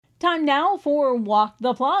Time now for Walk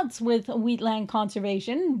the Plots with Wheatland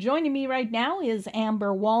Conservation. Joining me right now is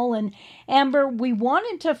Amber Wall. And Amber, we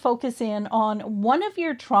wanted to focus in on one of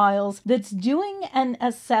your trials that's doing an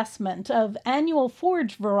assessment of annual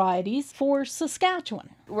forage varieties for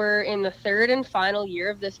Saskatchewan. We're in the third and final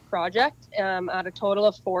year of this project at a total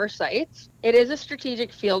of 4 sites. It is a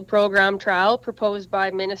strategic field program trial proposed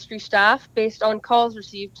by ministry staff based on calls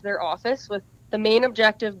received to their office, with the main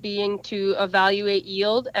objective being to evaluate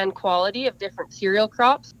yield and quality of different cereal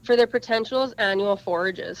crops for their potential as annual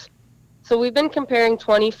forages. So we've been comparing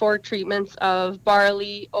 24 treatments of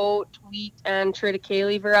barley, oat, wheat, and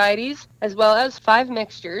triticale varieties, as well as 5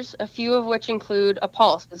 mixtures, a few of which include a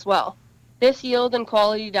pulse as well. This yield and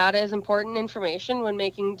quality data is important information when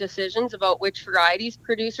making decisions about which varieties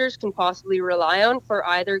producers can possibly rely on for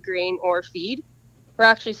either grain or feed. We're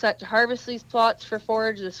actually set to harvest these plots for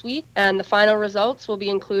forage this week, and the final results will be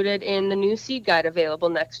included in the new seed guide available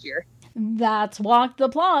next year. That's Walk the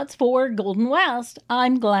Plots for Golden West.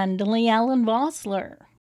 I'm Glendalee Allen Vossler.